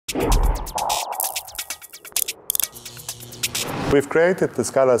We've created the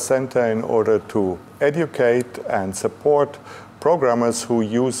Scala Center in order to educate and support programmers who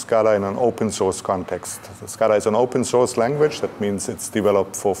use Scala in an open source context. Scala is an open source language. That means it's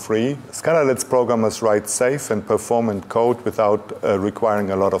developed for free. Scala lets programmers write safe and performant code without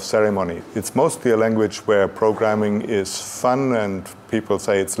requiring a lot of ceremony. It's mostly a language where programming is fun, and people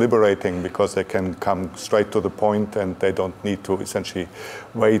say it's liberating because they can come straight to the point and they don't need to essentially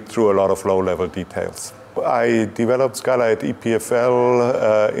wade through a lot of low-level details. I developed Scala at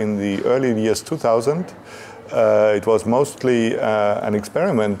EPFL in the early years 2000. It was mostly an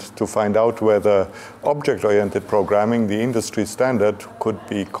experiment to find out whether object-oriented programming, the industry standard, could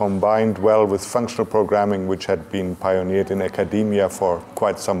be combined well with functional programming, which had been pioneered in academia for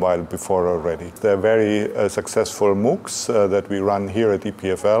quite some while before already. There are very successful MOOCs that we run here at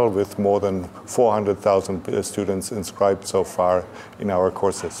EPFL with more than 400,000 students inscribed so far in our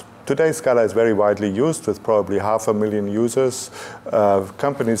courses. Today, Scala is very widely used with probably 500,000 users.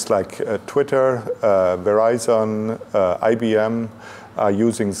 Companies like Twitter, Verizon, IBM are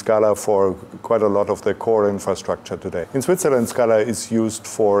using Scala for quite a lot of their core infrastructure today. In Switzerland, Scala is used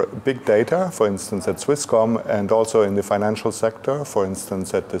for big data, for instance at Swisscom, and also in the financial sector, for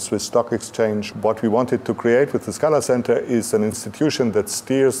instance at the Swiss Stock Exchange. What we wanted to create with the Scala Center is an institution that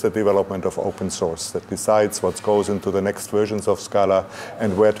steers the development of open source, that decides what goes into the next versions of Scala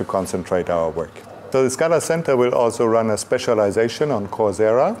and where to concentrate our work. So the Scala Center will also run a specialization on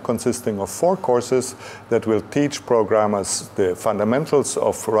Coursera consisting of 4 courses that will teach programmers the fundamentals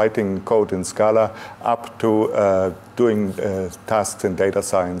of writing code in Scala up to doing tasks in data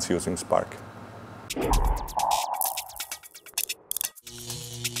science using Spark.